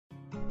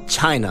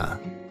China,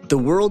 the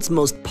world's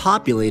most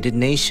populated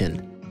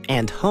nation,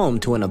 and home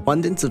to an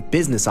abundance of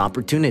business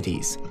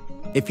opportunities.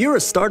 If you're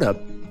a startup,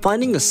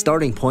 finding a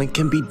starting point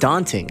can be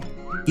daunting.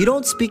 You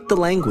don't speak the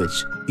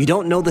language, you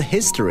don't know the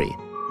history,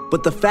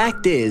 but the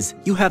fact is,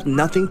 you have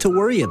nothing to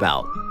worry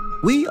about.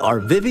 We are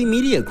VIVI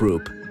Media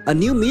Group, a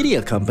new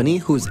media company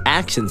whose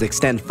actions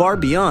extend far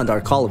beyond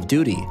our call of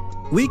duty.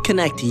 We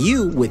connect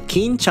you with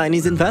keen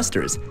Chinese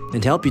investors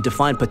and help you to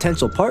find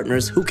potential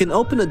partners who can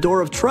open a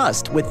door of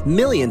trust with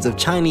millions of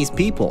Chinese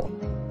people.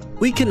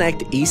 We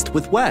connect East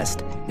with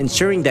West,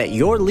 ensuring that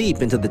your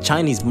leap into the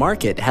Chinese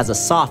market has a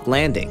soft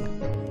landing.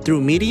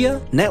 Through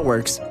media,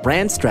 networks,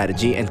 brand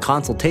strategy, and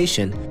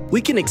consultation,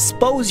 we can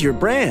expose your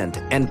brand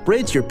and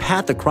bridge your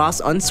path across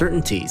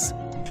uncertainties.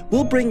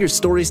 We'll bring your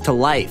stories to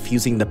life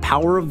using the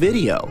power of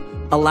video,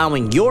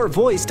 allowing your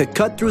voice to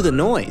cut through the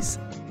noise.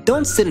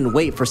 Don't sit and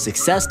wait for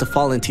success to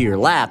fall into your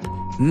lap.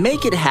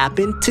 Make it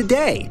happen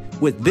today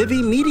with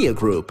VIVI Media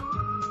Group.